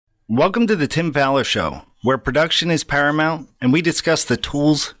Welcome to the Tim Fowler Show, where production is paramount and we discuss the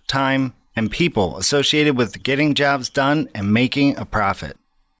tools, time, and people associated with getting jobs done and making a profit.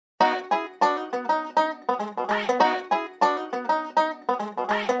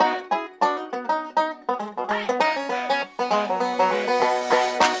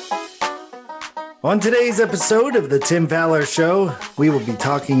 On today's episode of the Tim Fowler Show, we will be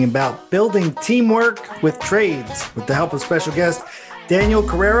talking about building teamwork with trades with the help of special guest Daniel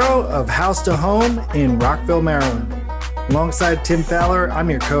Carrero of House to Home in Rockville, Maryland. Alongside Tim Fowler, I'm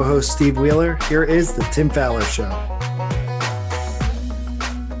your co-host Steve Wheeler. Here is the Tim Fowler Show.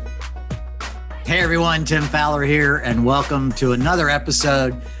 Hey everyone, Tim Fowler here, and welcome to another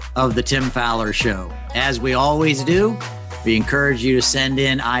episode of the Tim Fowler Show. As we always do, we encourage you to send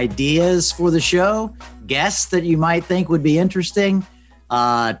in ideas for the show, guests that you might think would be interesting,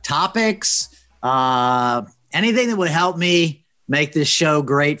 topics, anything that would help me make this show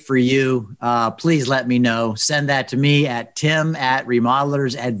great for you. Please let me know. Send that to me at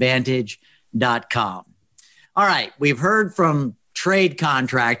tim@remodelersadvantage.com. All right. We've heard from trade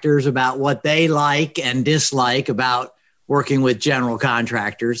contractors about what they like and dislike about working with general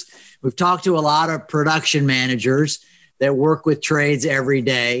contractors. We've talked to a lot of production managers that work with trades every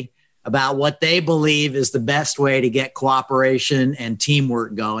day about what they believe is the best way to get cooperation and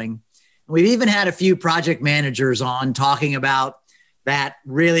teamwork going. We've even had a few project managers on talking about that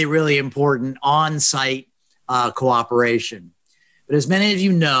really, really important on-site cooperation. But as many of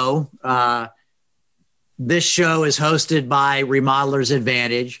you know, this show is hosted by Remodelers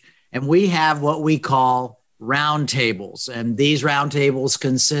Advantage, and we have what we call roundtables. And these roundtables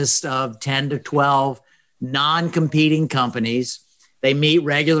consist of 10 to 12 non-competing companies. They meet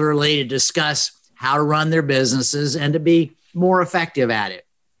regularly to discuss how to run their businesses and to be more effective at it.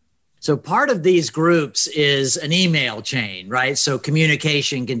 So part of these groups is an email chain, right? So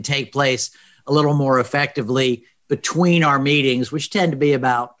communication can take place a little more effectively between our meetings, which tend to be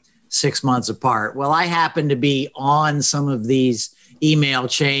about 6 months apart. Well, I happen to be on some of these email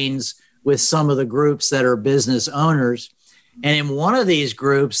chains with some of the groups that are business owners. And in one of these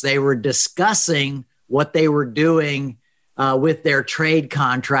groups, they were discussing what they were doing with their trade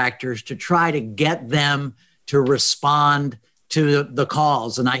contractors to try to get them to respond to the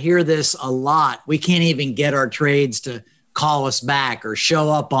calls. And I hear this a lot. We can't even get our trades to call us back or show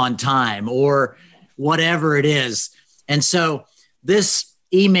up on time or whatever it is. And so this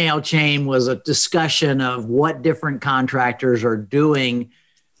email chain was a discussion of what different contractors are doing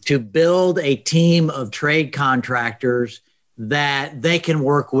to build a team of trade contractors that they can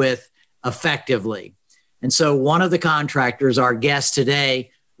work with effectively. And so one of the contractors, our guest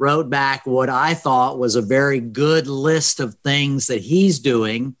today, wrote back what I thought was a very good list of things that he's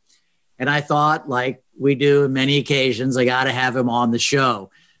doing. And I thought, like we do on many occasions, I got to have him on the show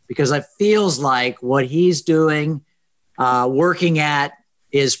because it feels like what he's doing, working at,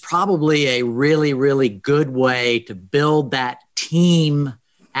 is probably a really, really good way to build that team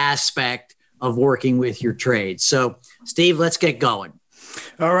aspect of working with your trades. So, Steve, let's get going.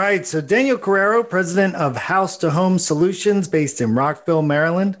 All right. So Daniel Carrero, president of House to Home Solutions based in Rockville,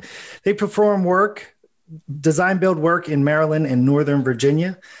 Maryland. They perform design build work in Maryland and Northern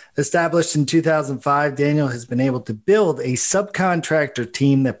Virginia. Established in 2005, Daniel has been able to build a subcontractor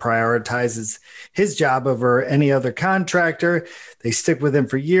team that prioritizes his job over any other contractor. They stick with him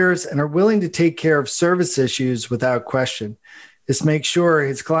for years and are willing to take care of service issues without question. This makes sure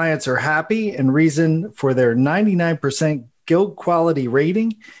his clients are happy and reason for their 99% Guild quality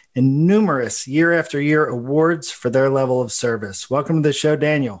rating and numerous year after year awards for their level of service. Welcome to the show,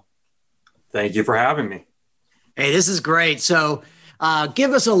 Daniel. Thank you for having me. Hey, this is great. So give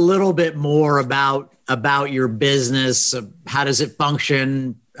us a little bit more about your business. How does it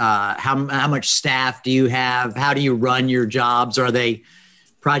function? How much staff do you have? How do you run your jobs? Are they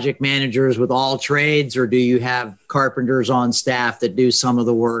project managers with all trades, or do you have carpenters on staff that do some of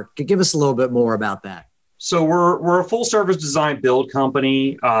the work? Give us a little bit more about that. So we're a full service design build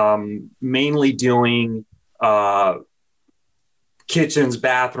company, mainly doing kitchens,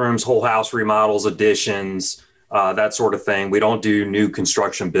 bathrooms, whole house remodels, additions, that sort of thing. We don't do new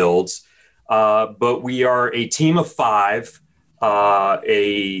construction builds, but we are a team of five,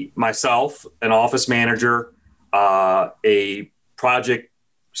 myself, an office manager, a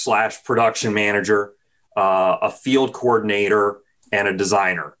project/production manager, a field coordinator, and a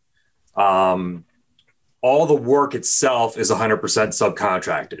designer. All the work itself is 100%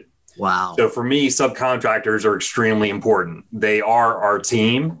 subcontracted. Wow. So for me, subcontractors are extremely important. They are our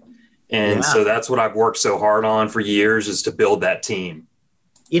team. And so that's what I've worked so hard on for years, is to build that team.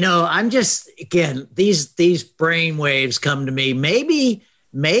 You know, I'm just, again, these brain waves come to me. Maybe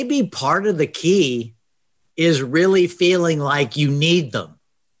maybe part of the key is really feeling like you need them.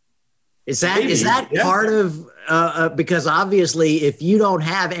 Is that part of, because obviously if you don't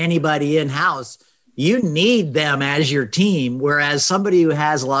have anybody in-house, you need them as your team. Whereas somebody who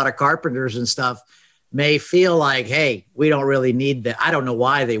has a lot of carpenters and stuff may feel like, hey, we don't really need that. I don't know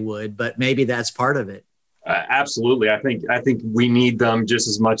why they would, but maybe that's part of it. Absolutely. I think we need them just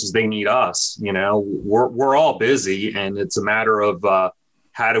as much as they need us. You know, we're all busy, and it's a matter of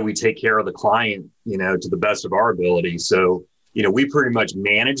how do we take care of the client, you know, to the best of our ability. So, you know, we pretty much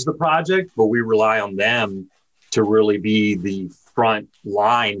manage the project, but we rely on them to really be the front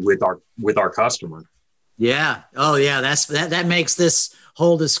line with our customer. Yeah. Oh yeah. That makes this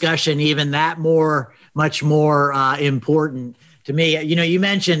whole discussion even much more important to me. You know, you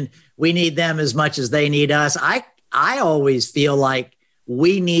mentioned we need them as much as they need us. I always feel like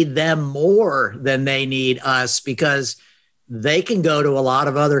we need them more than they need us, because they can go to a lot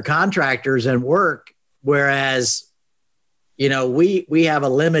of other contractors and work. Whereas, you know, we have a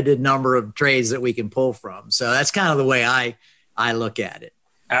limited number of trades that we can pull from. So that's kind of the way I look at it.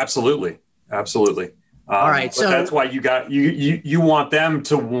 Absolutely. All right. So that's why you want them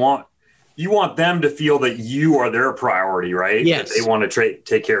to feel that you are their priority, right? Yes. That they want to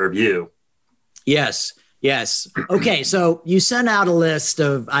take care of you. Yes. Okay. So you sent out a list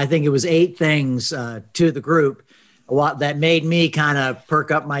of, I think it was 8 things to the group that made me kind of perk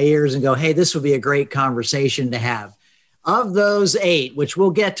up my ears and go, hey, this would be a great conversation to have. Of those 8, which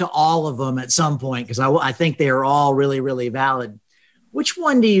we'll get to all of them at some point, because I think they are all really, really valid. Which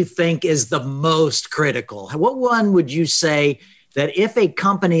one do you think is the most critical? What one would you say that if a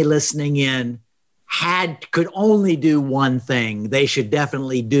company listening in could only do one thing, they should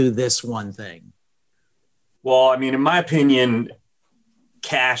definitely do this one thing? Well, I mean, in my opinion,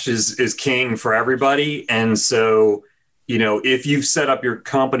 cash is king for everybody. And so, you know, if you've set up your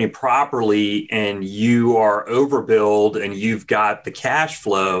company properly and you are overbilled and you've got the cash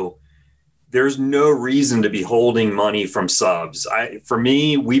flow, there's no reason to be holding money from subs. For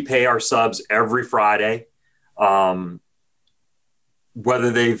me, we pay our subs every Friday. Whether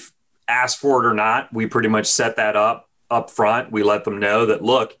they've asked for it or not, we pretty much set that up front. We let them know that,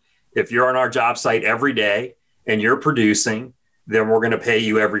 look, if you're on our job site every day and you're producing, then we're going to pay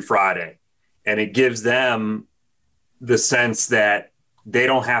you every Friday. And it gives them the sense that they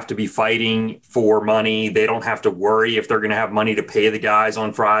don't have to be fighting for money. They don't have to worry if they're going to have money to pay the guys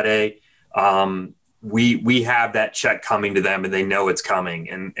on Friday. We have that check coming to them and they know it's coming.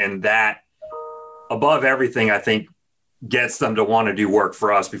 And that, above everything, I think gets them to want to do work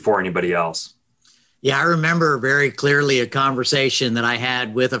for us before anybody else. Yeah, I remember very clearly a conversation that I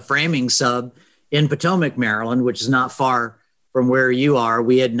had with a framing sub in Potomac, Maryland, which is not far from where you are.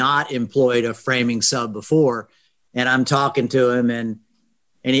 We had not employed a framing sub before. And I'm talking to him and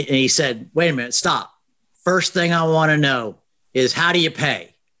he said, wait a minute, stop. First thing I want to know is, how do you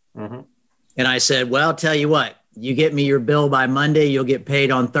pay? Mm-hmm. And I said, well, I'll tell you what, you get me your bill by Monday, you'll get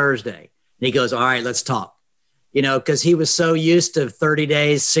paid on Thursday. And he goes, all right, let's talk. You know, because he was so used to 30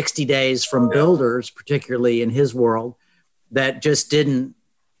 days, 60 days from builders, particularly in his world, that just didn't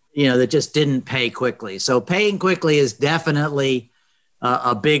pay quickly. So paying quickly is definitely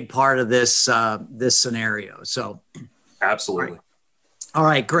a big part of this scenario. So, absolutely. All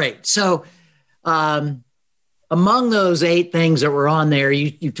right, great. So, among those 8 things that were on there,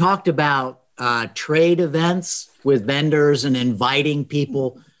 you talked about trade events with vendors and inviting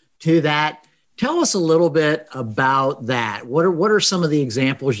people to that. Tell us a little bit about that. What are some of the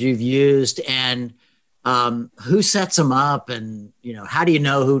examples you've used, and who sets them up, and how do you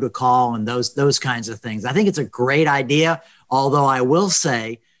know who to call, and those kinds of things? I think it's a great idea. Although I will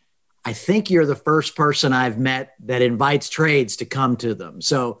say, I think you're the first person I've met that invites trades to come to them.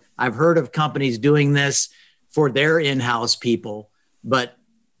 So I've heard of companies doing this for their in-house people, but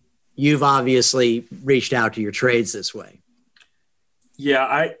you've obviously reached out to your trades this way.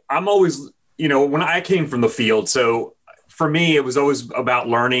 Yeah, I'm always, when I came from the field, so for me, it was always about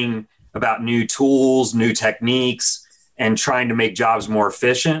learning about new tools, new techniques, and trying to make jobs more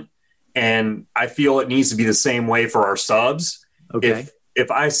efficient. And I feel it needs to be the same way for our subs. Okay. If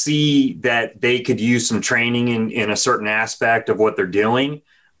I see that they could use some training in a certain aspect of what they're doing,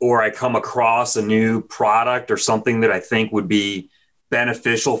 or I come across a new product or something that I think would be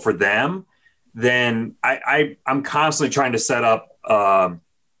beneficial for them, then I'm constantly trying to set up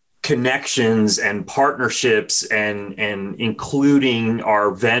connections and partnerships and including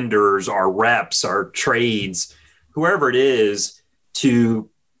our vendors, our reps, our trades, whoever it is, to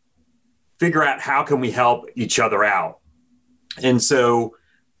figure out how can we help each other out. And so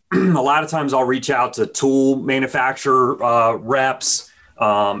a lot of times I'll reach out to tool manufacturer reps,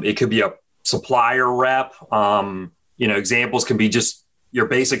 It could be a supplier rep. Examples can be just your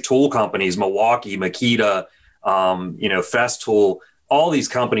basic tool companies, Milwaukee, Makita, Festool. All these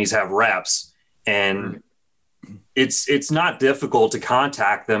companies have reps, and it's not difficult to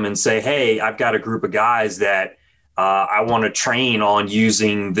contact them and say, hey, I've got a group of guys that I want to train on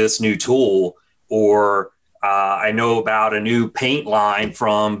using this new tool, or I know about a new paint line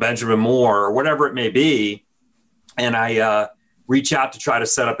from Benjamin Moore, or whatever it may be. And I reach out to try to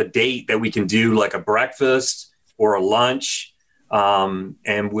set up a date that we can do like a breakfast or a lunch.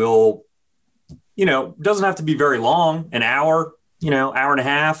 And we'll, doesn't have to be very long, an hour, hour and a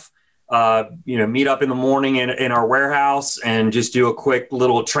half, meet up in the morning in our warehouse and just do a quick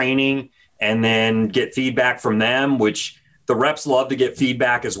little training and then get feedback from them, which the reps love to get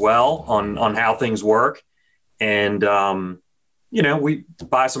feedback as well on how things work. And, we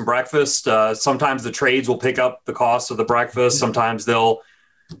buy some breakfast. Sometimes the trades will pick up the cost of the breakfast. Sometimes they'll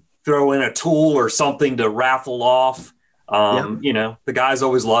throw in a tool or something to raffle off. The guys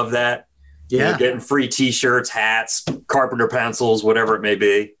always love that. Yeah. Getting free T-shirts, hats, carpenter pencils, whatever it may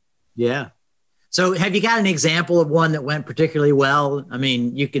be. Yeah. So have you got an example of one that went particularly well? I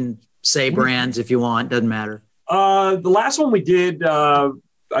mean, you can say brands if you want, doesn't matter. The last one we did, I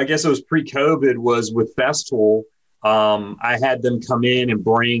guess it was pre-COVID, was with Festool. I had them come in and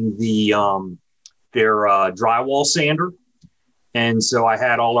bring their drywall sander. And so I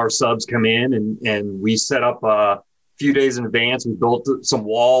had all our subs come in and we set up a few days in advance. We built some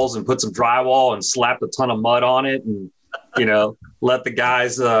walls and put some drywall and slapped a ton of mud on it and, let the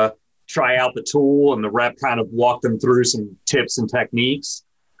guys try out the tool, and the rep kind of walked them through some tips and techniques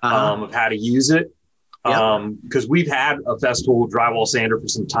of how to use it. Because we've had a Festool drywall sander for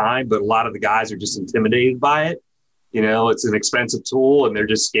some time, but a lot of the guys are just intimidated by it. It's an expensive tool and they're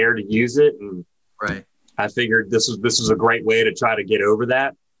just scared to use it. And right. I figured this was a great way to try to get over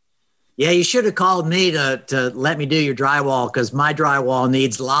that. Yeah, you should have called me to let me do your drywall, because my drywall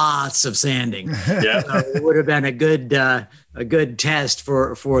needs lots of sanding. Yeah, so it would have been a good test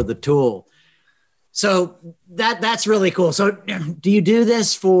for the tool. So that's really cool. So do you do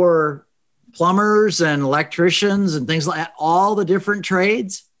this for plumbers and electricians and things like that, all the different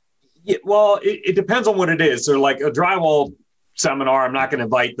trades? Yeah, well, it depends on what it is. So like a drywall seminar, I'm not going to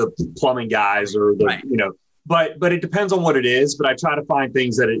invite the plumbing guys or right. But it depends on what it is. But I try to find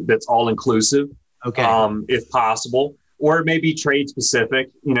things that's all inclusive, okay, if possible, or it may be trade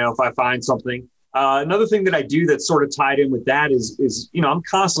specific. If I find something. Another thing that I do that's sort of tied in with that is I'm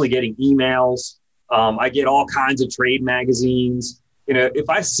constantly getting emails. I get all kinds of trade magazines. If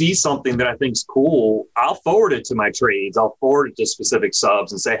I see something that I think's cool, I'll forward it to my trades. I'll forward it to specific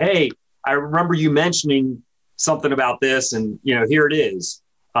subs and say, hey, I remember you mentioning something about this, and here it is.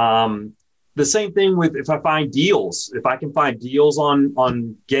 The same thing with if I find deals. If I can find deals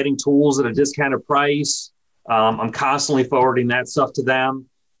on getting tools at a discounted price, I'm constantly forwarding that stuff to them.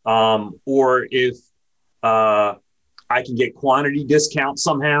 Or if I can get quantity discounts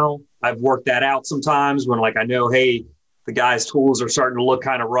somehow, I've worked that out sometimes when I know, hey, the guy's tools are starting to look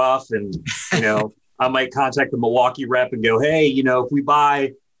kind of rough, and I might contact the Milwaukee rep and go, hey, if we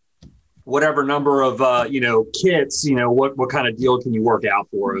buy whatever number of kits, what kind of deal can you work out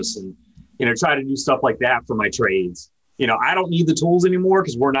for us? And try to do stuff like that for my trades. I don't need the tools anymore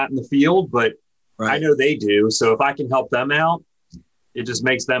because we're not in the field, but right. I know they do. So if I can help them out, it just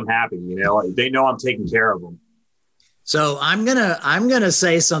makes them happy. They know I'm taking care of them. So I'm gonna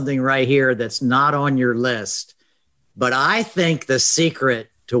say something right here that's not on your list, but I think the secret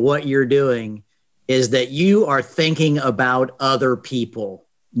to what you're doing is that you are thinking about other people,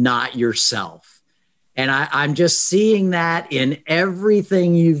 not yourself. And I'm just seeing that in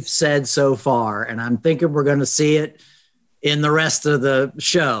everything you've said so far. And I'm thinking we're going to see it in the rest of the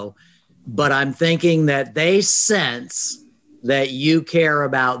show. But I'm thinking that they sense that you care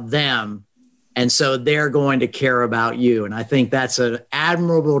about them, and so they're going to care about you. And I think that's an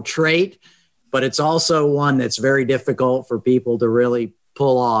admirable trait, but it's also one that's very difficult for people to really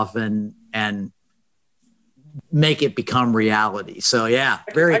pull off and make it become reality. So yeah,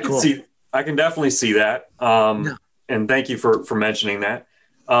 very cool. I can definitely see that. And thank you for mentioning that.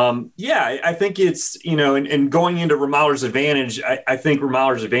 I think it's, and going into Remodeler's Advantage, I think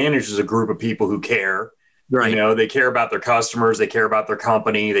Remodeler's Advantage is a group of people who care. Right. They care about their customers, they care about their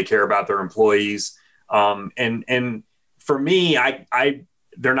company, they care about their employees. And for me,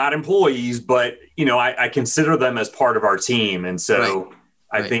 they're not employees, but I consider them as part of our team. And so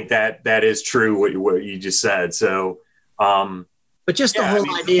right. I think that is true what you just said. So, but just the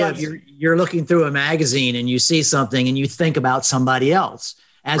whole idea of you're looking through a magazine and you see something and you think about somebody else,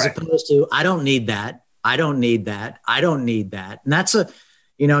 as right. opposed to, I don't need that. I don't need that. I don't need that. And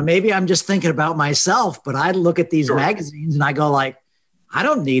maybe I'm just thinking about myself, but I look at these Sure. magazines and I go like, I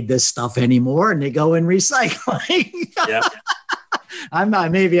don't need this stuff anymore. And they go in recycling. Yeah.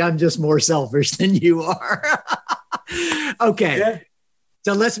 Maybe I'm just more selfish than you are. Okay. Yeah.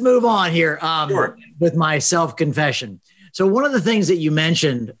 So let's move on here Sure. with my self-confession. So one of the things that you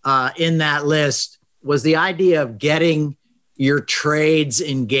mentioned in that list was the idea of getting your trades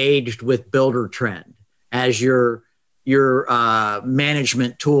engaged with Buildertrend as your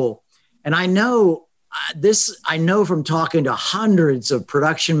management tool. And I know from talking to hundreds of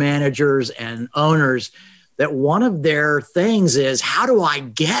production managers and owners that one of their things is, how do I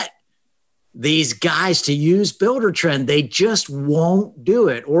get these guys to use Buildertrend? They just won't do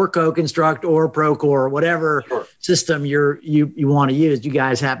it, or CoConstruct or Procore, whatever Sure. system you want to use. You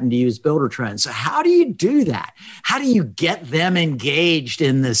guys happen to use Buildertrend. So how do you do that? How do you get them engaged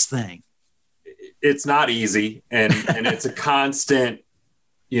in this thing? It's not easy, and it's a constant,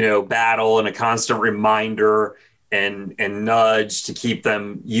 battle and a constant reminder and nudge to keep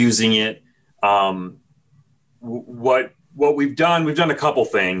them using it. What we've done a couple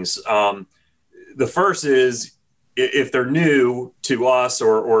things. The first is, if they're new to us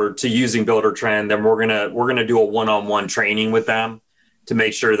or to using Buildertrend, then we're gonna do a one-on-one training with them to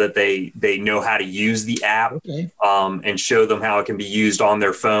make sure that they know how to use the app. Okay. And show them how it can be used on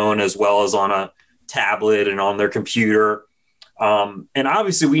their phone as well as on a tablet and on their computer. And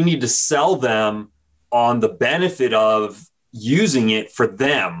obviously we need to sell them on the benefit of using it for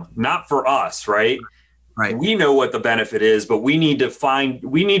them, not for us, right? Right. We know what the benefit is, but we need to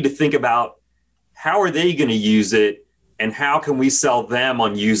think about how are they going to use it and how can we sell them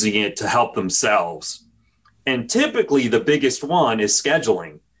on using it to help themselves. And typically the biggest one is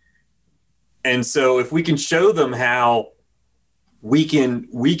scheduling. And so if we can show them how we can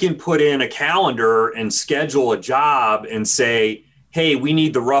put in a calendar and schedule a job and say, hey, we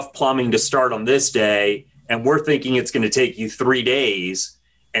need the rough plumbing to start on this day, and we're thinking it's going to take you 3 days.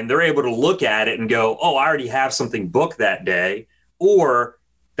 And they're able to look at it and go, oh, I already have something booked that day. Or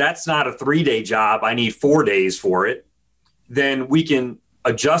that's not a 3-day job. I need 4 days for it. Then we can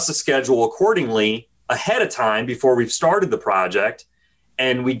adjust the schedule accordingly ahead of time before we've started the project.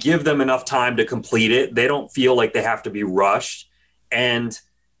 And we give them enough time to complete it. They don't feel like they have to be rushed. And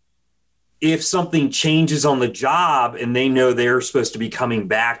if something changes on the job and they know they're supposed to be coming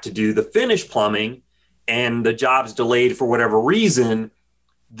back to do the finished plumbing and the job's delayed for whatever reason,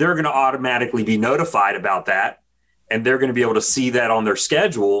 they're going to automatically be notified about that. And they're going to be able to see that on their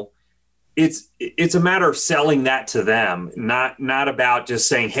schedule. It's a matter of selling that to them, not about just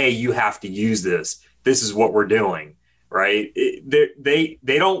saying, hey, you have to use this. This is what we're doing, right? They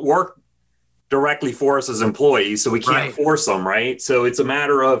don't work directly for us as employees, so we can't force them, right? So it's a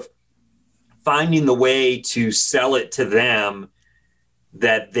matter of finding the way to sell it to them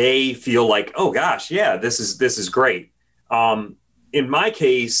that they feel like, oh gosh, yeah, this is great. In my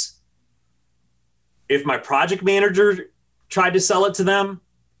case, if my project manager tried to sell it to them,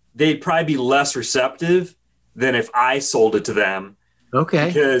 they'd probably be less receptive than if I sold it to them. Okay.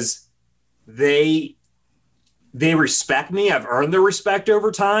 Because they respect me. I've earned their respect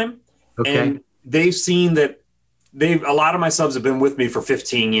over time. Okay. And they've seen that a lot of my subs have been with me for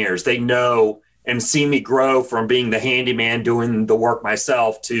 15 years. They know and seen me grow from being the handyman doing the work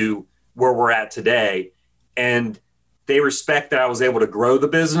myself to where we're at today. And they respect that I was able to grow the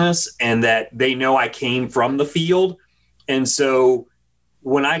business and that they know I came from the field. And so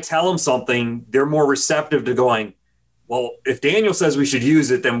when I tell them something, they're more receptive to going, well, if Daniel says we should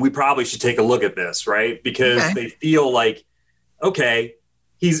use it, then we probably should take a look at this, right? Because they feel like, okay,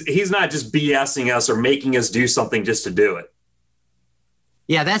 he's not just BSing us or making us do something just to do it.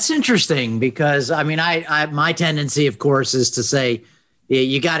 Yeah, that's interesting because, I mean, I my tendency, of course, is to say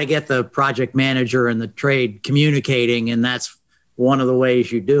you got to get the project manager and the trade communicating, and that's one of the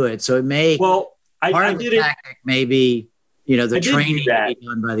ways you do it. So it may, part of the tactic may be, the training to be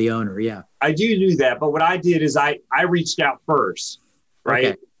done by the owner. Yeah. I do that. But what I did is I reached out first, right?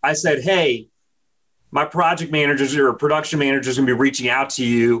 Okay. I said, hey, my project managers or production managers going to be reaching out to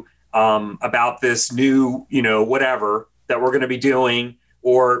you about this new, whatever that we're going to be doing.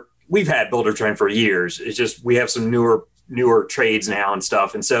 Or we've had Buildertrend for years. It's just we have some newer trades now and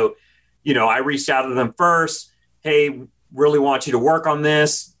stuff. And so, I reached out to them first. Hey, really want you to work on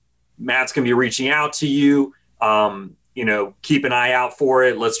this. Matt's going to be reaching out to you. Keep an eye out for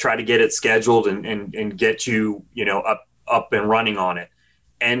it. Let's try to get it scheduled and get you, up and running on it.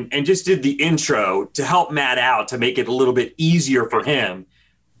 And just did the intro to help Matt out to make it a little bit easier for him.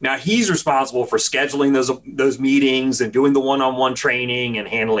 Now he's responsible for scheduling those meetings and doing the one-on-one training and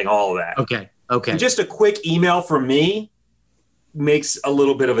handling all of that. Okay. And just a quick email from me makes a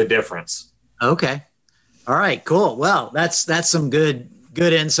little bit of a difference. Okay. All right, cool. Well, that's some good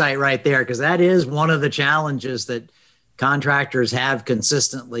insight right there, because that is one of the challenges that contractors have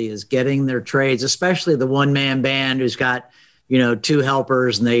consistently, is getting their trades, especially the one-man band who's got, two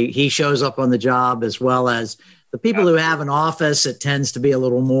helpers, and he shows up on the job, as well as the people who have an office. It tends to be a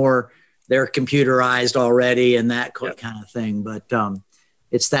little more, they're computerized already and that kind of thing. But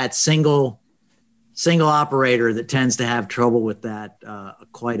it's that single operator that tends to have trouble with that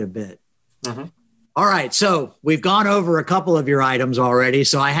quite a bit. Mm-hmm. All right. So we've gone over a couple of your items already.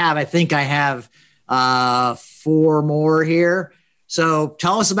 So I think I have 4 more here. So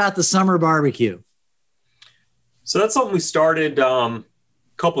tell us about the summer barbecue. So that's something we started a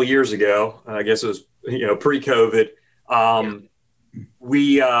couple of years ago. I guess it was, pre-COVID.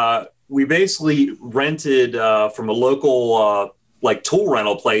 We basically rented from a local tool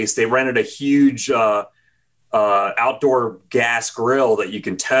rental place. They rented a huge outdoor gas grill that you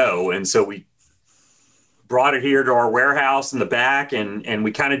can tow. And so we brought it here to our warehouse in the back, and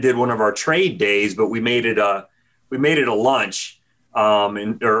we kind of did one of our trade days, but we made it a lunch.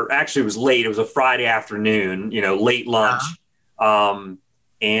 Or actually it was late. It was a Friday afternoon, late lunch.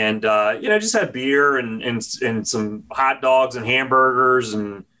 Just had beer and some hot dogs and hamburgers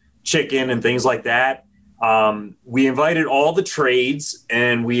and chicken and things like that. We invited all the trades,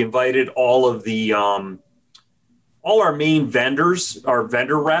 and we invited all of the all our main vendors, our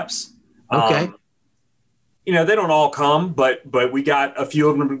vendor reps. Okay. They don't all come, but we got a few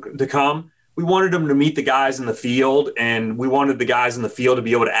of them to come. We wanted them to meet the guys in the field, and we wanted the guys in the field to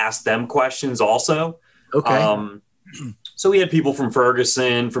be able to ask them questions also. Okay. So we had people from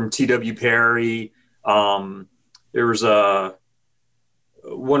Ferguson, from TW Perry. There was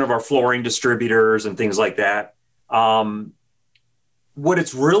one of our flooring distributors and things like that. What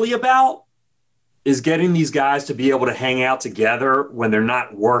it's really about is getting these guys to be able to hang out together when they're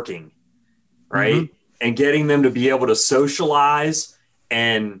not working, right? Mm-hmm. And getting them to be able to socialize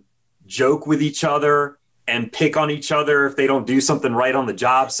and joke with each other and pick on each other if they don't do something right on the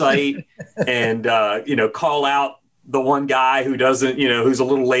job site and, call out the one guy who doesn't, who's a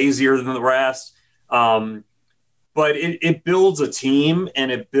little lazier than the rest. But it builds a team,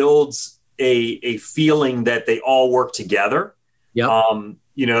 and it builds a feeling that they all work together. Yep.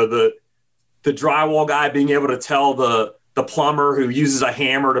 The drywall guy being able to tell the plumber who uses a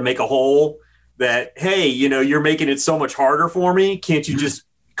hammer to make a hole that, hey, you're making it so much harder for me. Can't you just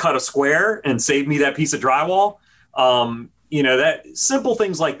cut a square and save me that piece of drywall? That simple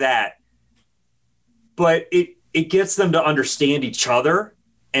things like that. But it gets them to understand each other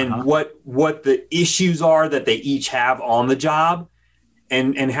and what the issues are that they each have on the job,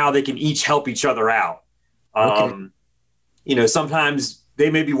 and how they can each help each other out. Sometimes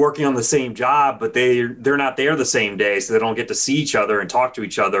they may be working on the same job, but they're not there the same day, so they don't get to see each other and talk to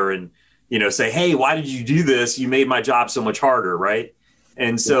each other and, say, hey, why did you do this? You made my job so much harder, right?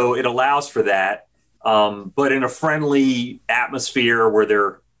 And so it allows for that, but in a friendly atmosphere where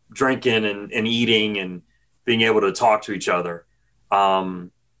they're drinking and eating and being able to talk to each other.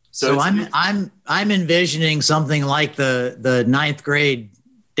 So I'm envisioning something like the 9th grade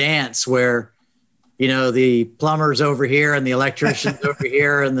dance where, the plumber's over here and the electrician's over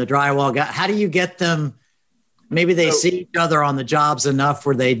here and the drywall guy. How do you get them? Maybe they see each other on the jobs enough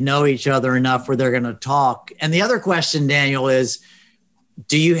where they know each other enough where they're going to talk. And the other question, Daniel, is,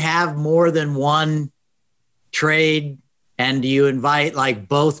 do you have more than one trade, and do you invite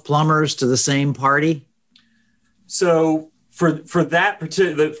both plumbers to the same party? So for that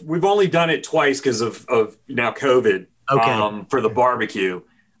particular, we've only done it twice because of now COVID. Okay. For the barbecue,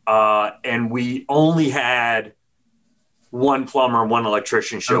 and we only had one plumber and one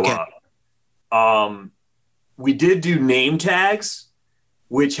electrician show up. We did do name tags,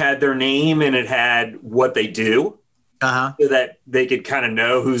 which had their name and it had what they do, so that they could kind of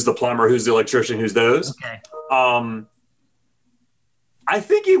know who's the plumber, who's the electrician, who's those. Okay. I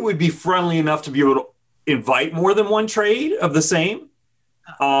think it would be friendly enough to be able to invite more than one trade of the same.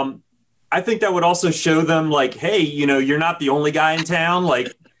 I think that would also show them hey, you're not the only guy in town.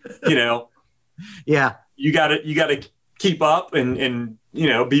 Yeah, you gotta keep up and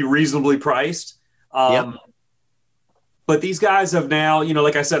be reasonably priced. But these guys have now,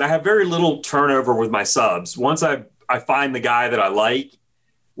 like I said, I have very little turnover with my subs. Once I find the guy that I like,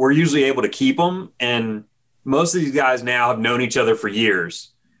 we're usually able to keep them. And most of these guys now have known each other for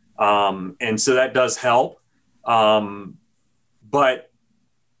years. And so that does help. But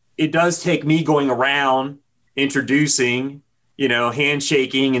it does take me going around introducing,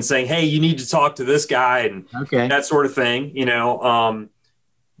 handshaking and saying, hey, you need to talk to this guy and that sort of thing,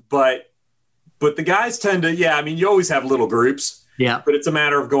 But the guys tend to, you always have little groups. Yeah. But it's a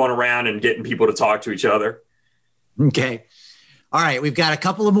matter of going around and getting people to talk to each other. Okay. All right. We've got a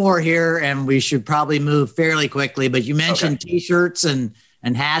couple of more here and we should probably move fairly quickly, but you mentioned T-shirts and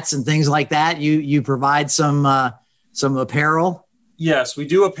hats and things like that. You provide some apparel. Yes, we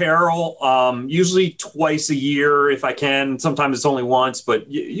do apparel, usually twice a year if I can. Sometimes it's only once, but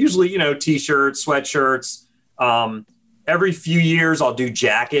usually, T-shirts, sweatshirts. Every few years I'll do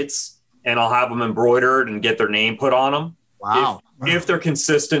jackets and I'll have them embroidered and get their name put on them. Wow. If they're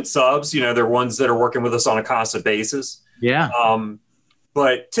consistent subs, they're ones that are working with us on a constant basis. Yeah.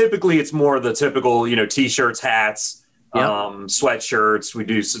 But typically it's more the typical, T-shirts, hats, sweatshirts. We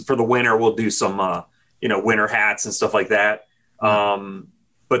do for the winter, we'll do some, winter hats and stuff like that.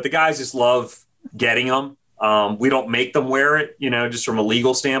 But the guys just love getting them. We don't make them wear it, just from a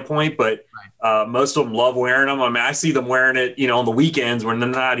legal standpoint, but most of them love wearing them. I mean, I see them wearing it, on the weekends when they're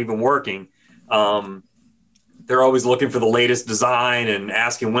not even working. They're always looking for the latest design and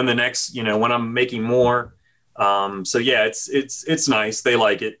asking when the next, when I'm making more. So yeah, it's nice. They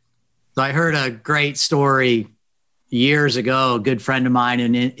like it. So I heard a great story years ago. A good friend of mine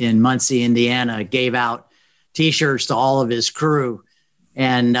in Muncie, Indiana, gave out T-shirts to all of his crew.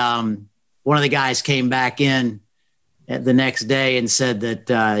 And one of the guys came back in the next day and said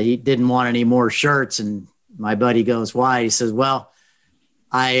that he didn't want any more shirts. And my buddy goes, why? He says, well,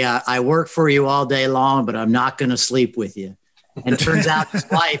 I work for you all day long, but I'm not going to sleep with you. And turns out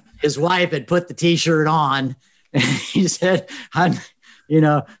his wife had put the T-shirt on and he said, I'm,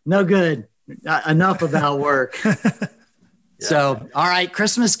 no good. Enough about work. So, all right.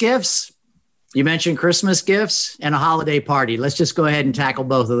 Christmas gifts. You mentioned Christmas gifts and a holiday party. Let's just go ahead and tackle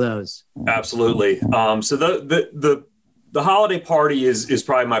both of those. Absolutely. So the holiday party is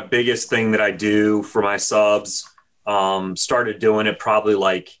probably my biggest thing that I do for my subs. Started doing it probably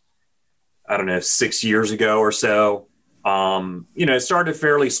 6 years ago or so. It started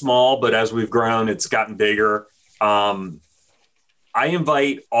fairly small, but as we've grown, it's gotten bigger. I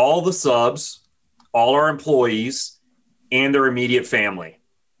invite all the subs, all our employees, and their immediate family.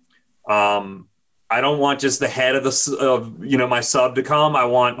 I don't want just the head of my sub to come. I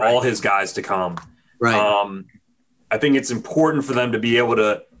want all his guys to come. Right. I think it's important for them to be able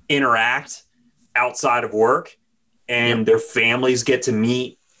to interact outside of work, and their families get to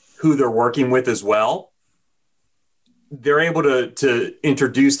meet who they're working with as well. They're able to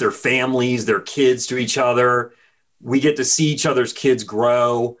introduce their families, their kids to each other. We get to see each other's kids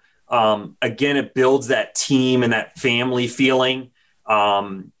grow. Again, it builds that team and that family feeling.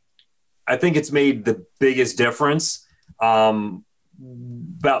 I think it's made the biggest difference. About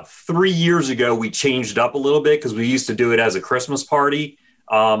 3 years ago, we changed it up a little bit because we used to do it as a Christmas party.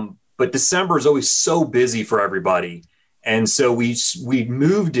 But December is always so busy for everybody. And so we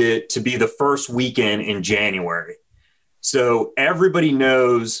moved it to be the first weekend in January. So everybody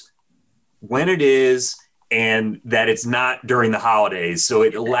knows when it is and that it's not during the holidays. So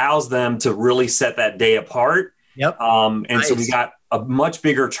it allows them to really set that day apart. Yep. And so we got a much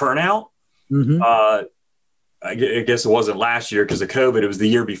bigger turnout. Mm-hmm. I guess it wasn't last year because of COVID. It was the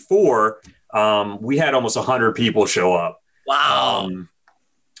year before. We had almost 100 people show up. Wow.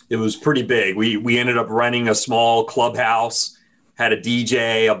 It was pretty big. We ended up renting a small clubhouse, had a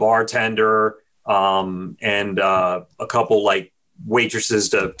DJ, a bartender, and a couple waitresses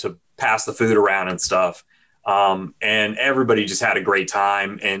to pass the food around and stuff. And everybody just had a great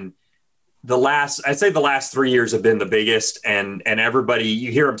time. And I'd say the last 3 years have been the biggest, and everybody,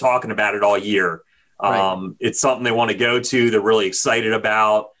 you hear them talking about it all year. Right. It's something they want to go to. They're really excited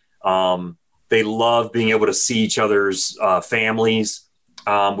about. They love being able to see each other's families.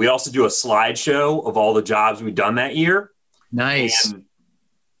 We also do a slideshow of all the jobs we've done that year. Nice. And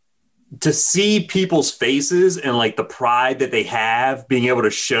to see people's faces and the pride that they have being able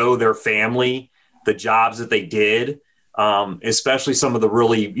to show their family the jobs that they did, especially some of the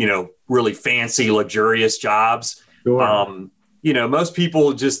really fancy, luxurious jobs. Sure. Most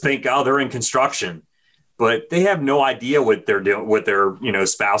people just think, oh, they're in construction, but they have no idea what they're doing, what their,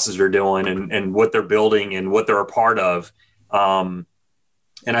 spouses are doing and what they're building and what they're a part of.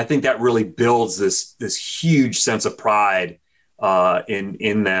 And I think that really builds this huge sense of pride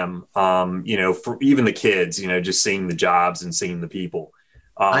in them, for even the kids, just seeing the jobs and seeing the people.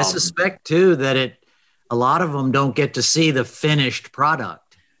 I suspect too that a lot of them don't get to see the finished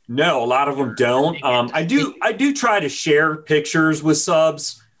product. No, a lot of them don't. I do try to share pictures with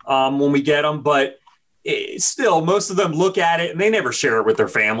subs when we get them, but still, most of them look at it and they never share it with their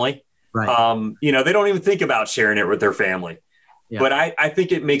family. Right. They don't even think about sharing it with their family. Yeah. But I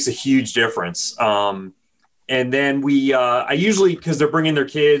think it makes a huge difference. And then I usually, because they're bringing their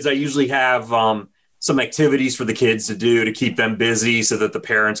kids, I usually have some activities for the kids to do to keep them busy so that the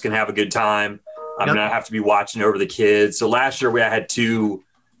parents can have a good time. Not have to be watching over the kids. So last year I had two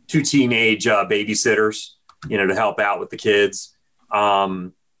teenage babysitters, to help out with the kids.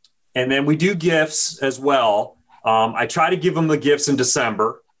 And then we do gifts as well. I try to give them the gifts in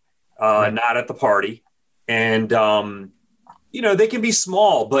December, not at the party. And, they can be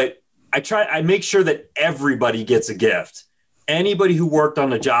small, but I make sure that everybody gets a gift. Anybody who worked on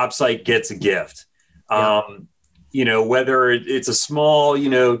the job site gets a gift. Whether it's a small,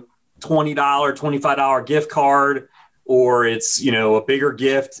 $20, $25 gift card, or it's, a bigger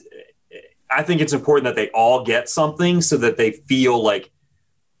gift. I think it's important that they all get something so that they feel like,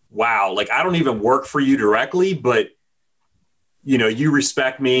 wow, like I don't even work for you directly, but you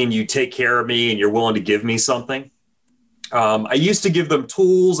respect me and you take care of me and you're willing to give me something. I used to give them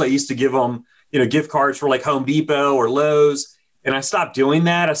tools. I used to give them, gift cards for like Home Depot or Lowe's. And I stopped doing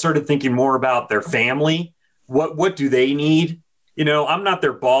that. I started thinking more about their family. What do they need? I'm not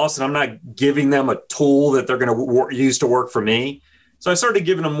their boss and I'm not giving them a tool that they're going to use to work for me. So I started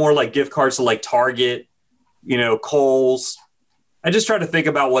giving them more like gift cards to like Target, Kohl's. I just try to think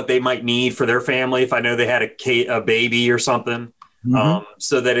about what they might need for their family if I know they had a baby or something,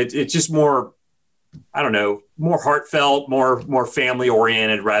 so that it's just more, I don't know, more heartfelt, more family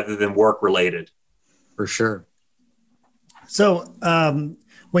oriented rather than work related. For sure. So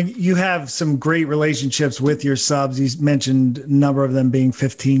when you have some great relationships with your subs, you mentioned a number of them being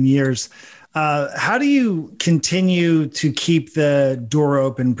 15 years. How do you continue to keep the door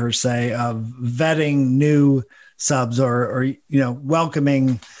open, per se, of vetting new subs or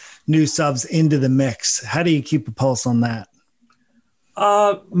welcoming new subs into the mix? How do you keep a pulse on that?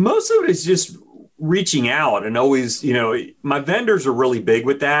 Most of it is just reaching out and always, my vendors are really big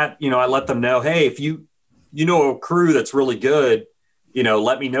with that. I let them know, hey, if you know a crew that's really good,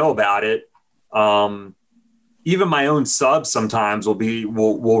 let me know about it. Even my own subs sometimes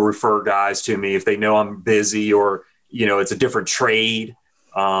will refer guys to me if they know I'm busy or, it's a different trade.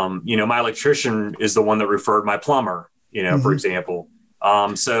 My electrician is the one that referred my plumber, for example.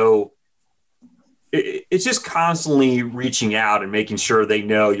 So it's just constantly reaching out and making sure they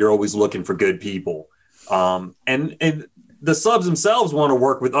know you're always looking for good people. And the subs themselves want to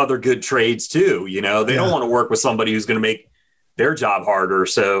work with other good trades too. They don't want to work with somebody who's going to make their job harder.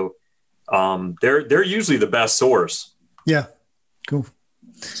 So they're usually the best source. Yeah. Cool.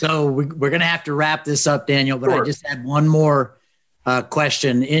 So we're going to have to wrap this up, Daniel, but Sure. I just had one more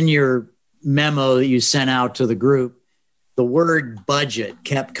question. In your memo that you sent out to the group, the word budget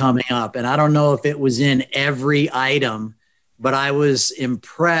kept coming up, and I don't know if it was in every item, but I was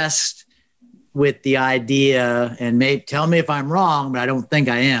impressed with the idea, and tell me if I'm wrong, but I don't think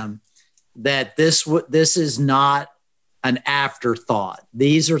I am, that this is not an afterthought.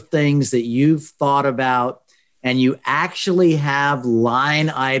 These are things that you've thought about, and you actually have line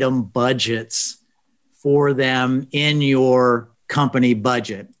item budgets for them in your company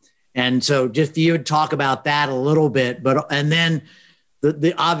budget. And so just you would talk about that a little bit, and then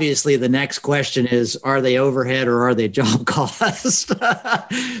the obviously the next question is, are they overhead or are they job cost?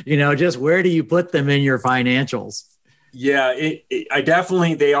 Just where do you put them in your financials? Yeah,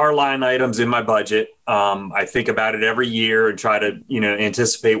 they are line items in my budget. I think about it every year and try to,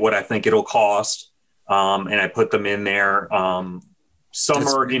 anticipate what I think it'll cost. And I put them in there. Some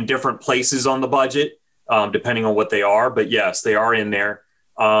are in different places on the budget, depending on what they are, but yes, they are in there.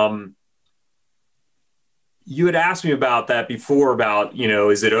 You had asked me about that before about,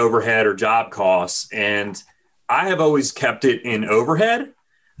 is it overhead or job costs? And I have always kept it in overhead,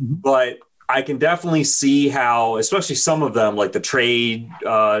 but I can definitely see how, especially some of them, like the trade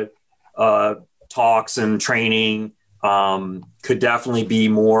talks and training, could definitely be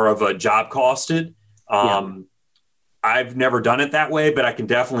more of a job costed. I've never done it that way, but I can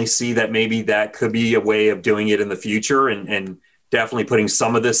definitely see that maybe that could be a way of doing it in the future and definitely putting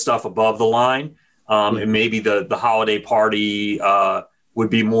some of this stuff above the line. And maybe the holiday party would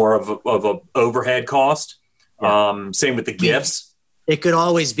be more of a overhead cost. Same with the gifts. It could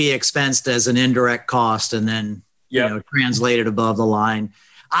always be expensed as an indirect cost and then translated above the line.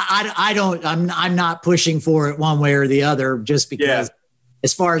 I'm not pushing for it one way or the other, just because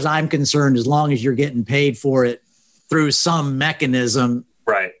as far as I'm concerned, as long as you're getting paid for it through some mechanism,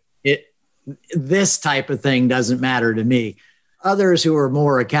 right? This type of thing doesn't matter to me. Others who are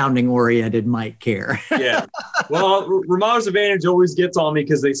more accounting oriented might care. Yeah. Well, Romano's Advantage always gets on me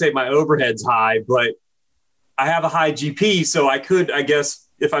because they say my overhead's high, but I have a high GP. So I guess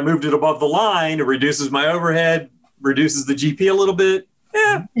if I moved it above the line, it reduces my overhead, reduces the GP a little bit.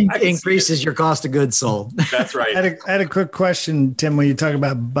 Yeah, increases your cost of goods sold. That's right. I had a quick question, Tim, when you talk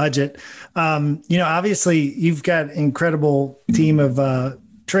about budget. Obviously you've got an incredible team of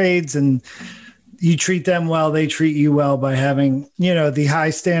trades, and you treat them well, they treat you well by having, the high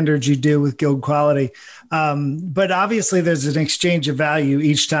standards you do with Guild Quality. But obviously there's an exchange of value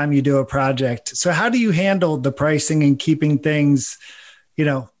each time you do a project. So how do you handle the pricing and keeping things,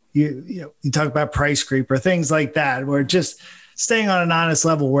 you talk about price creep or things like that, where just staying on an honest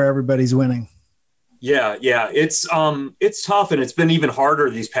level where everybody's winning? Yeah. It's tough, and it's been even harder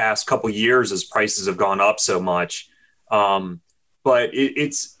these past couple of years as prices have gone up so much. But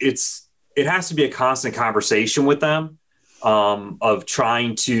it has to be a constant conversation with them of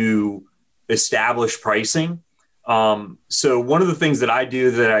trying to establish pricing. So one of the things that I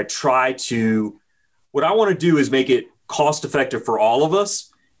do what I want to do is make it cost effective for all of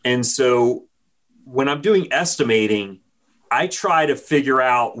us. And so when I'm doing estimating, I try to figure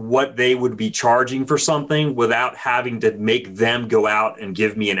out what they would be charging for something without having to make them go out and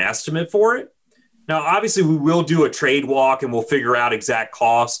give me an estimate for it. Now, obviously, we will do a trade walk and we'll figure out exact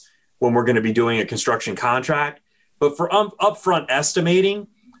costs when we're going to be doing a construction contract. But for upfront estimating,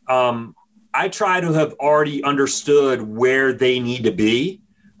 I try to have already understood where they need to be,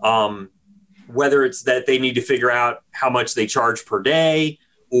 whether it's that they need to figure out how much they charge per day,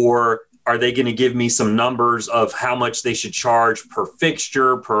 or are they going to give me some numbers of how much they should charge per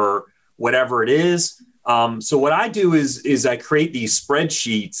fixture, per whatever it is. So what I do is I create these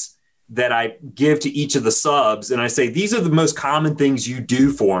spreadsheets that I give to each of the subs, and I say, these are the most common things you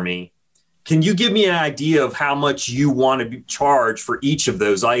do for me. Can you give me an idea of how much you want to charge for each of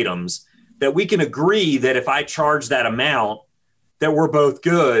those items, that we can agree that if I charge that amount, that we're both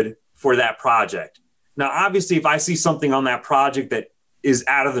good for that project? Now, obviously, if I see something on that project that is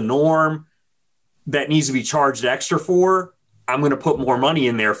out of the norm that needs to be charged extra for, I'm going to put more money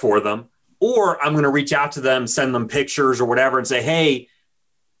in there for them, or I'm going to reach out to them, send them pictures or whatever and say, hey,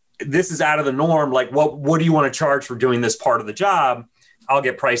 this is out of the norm. Like, what do you want to charge for doing this part of the job? I'll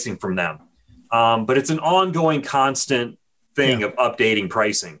get pricing from them. But it's an ongoing, constant thing of updating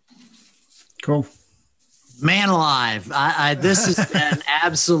pricing. Cool. Man alive. This has been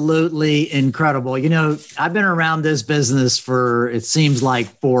absolutely incredible. I've been around this business for, it seems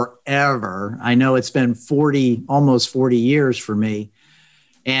like forever. I know it's been almost 40 years for me.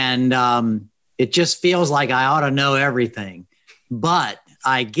 And it just feels like I ought to know everything. But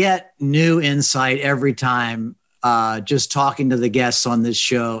I get new insight every time just talking to the guests on this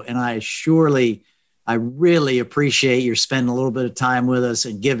show. And I really appreciate your spending a little bit of time with us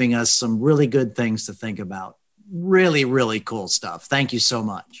and giving us some really good things to think about. Really, really cool stuff. Thank you so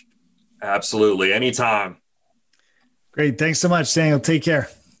much. Absolutely. Anytime. Great. Thanks so much, Daniel. Take care.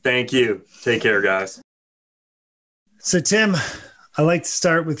 Thank you. Take care, guys. So, Tim, I like to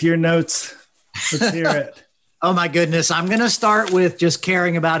start with your notes. Let's hear it. Oh, my goodness. I'm going to start with just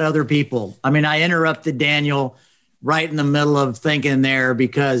caring about other people. I mean, I interrupted Daniel right in the middle of thinking there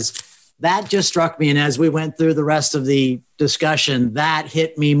because that just struck me. And as we went through the rest of the discussion, that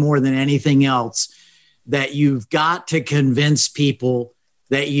hit me more than anything else, that you've got to convince people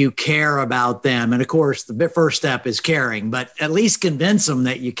that you care about them. And of course, the first step is caring, but at least convince them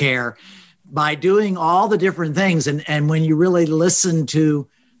that you care by doing all the different things. And when you really listen to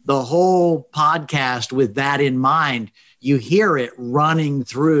the whole podcast with that in mind, you hear it running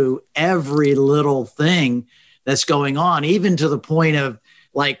through every little thing that's going on, even to the point of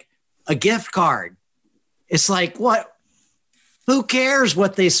like a gift card. It's like, what? Who cares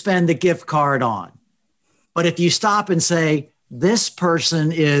what they spend the gift card on? But if you stop and say, this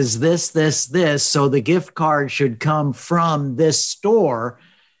person is this, so the gift card should come from this store,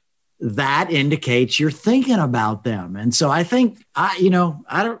 that indicates you're thinking about them. And so I think, I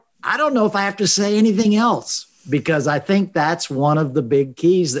don't know if I have to say anything else, because I think that's one of the big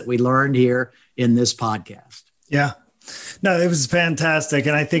keys that we learned here in this podcast. Yeah. No, it was fantastic.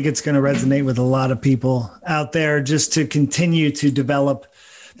 And I think it's going to resonate with a lot of people out there, just to continue to develop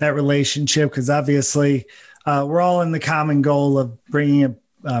that relationship. Because obviously we're all in the common goal of bringing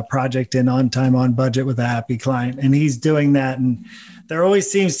a project in on time, on budget with a happy client. And he's doing that. And there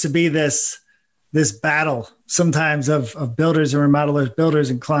always seems to be this battle sometimes of builders and remodelers, builders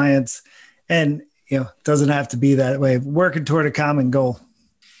and clients. And, it doesn't have to be that way. Working toward a common goal.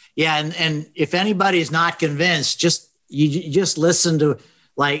 Yeah. And if anybody's not convinced, you just listen to,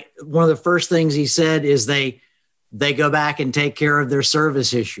 like, one of the first things he said is they go back and take care of their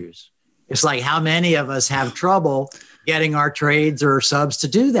service issues. It's like, how many of us have trouble getting our trades or subs to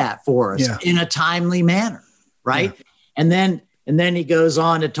do that for us in a timely manner, right? Yeah. And then he goes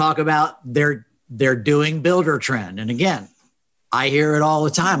on to talk about they're doing Builder Trend. And again, I hear it all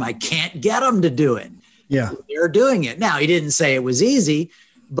the time. I can't get them to do it. Yeah. They're doing it. Now, he didn't say it was easy,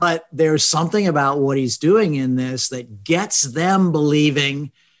 but there's something about what he's doing in this that gets them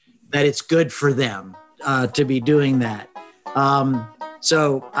believing that it's good for them to be doing that.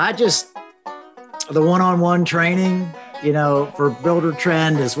 So the one-on-one training, for Builder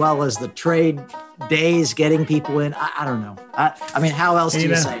Trend, as well as the trade days, getting people in, I don't know. I mean, how else do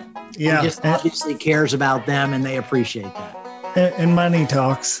you say? Yeah. He just obviously cares about them, and they appreciate that. And money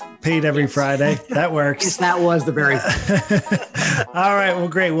talks. Paid every Friday. That works. Yes, that was the very thing. All right. Well,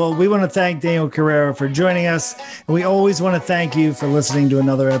 great. Well, we want to thank Daniel Carreiro for joining us. And we always want to thank you for listening to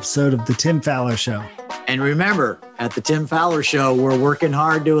another episode of The Tim Fowler Show. And remember, at The Tim Fowler Show, we're working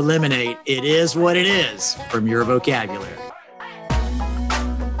hard to eliminate "it is what it is" from your vocabulary.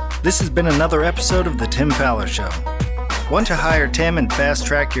 This has been another episode of The Tim Fowler Show. Want to hire Tim and fast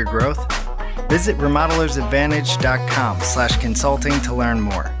track your growth? Visit remodelersadvantage.com/consulting to learn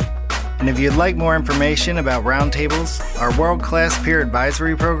more. And if you'd like more information about Roundtables, our world-class peer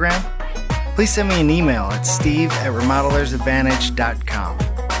advisory program, please send me an email at steve@remodelersadvantage.com.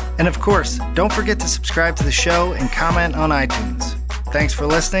 And of course, don't forget to subscribe to the show and comment on iTunes. Thanks for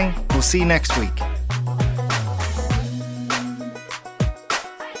listening. We'll see you next week.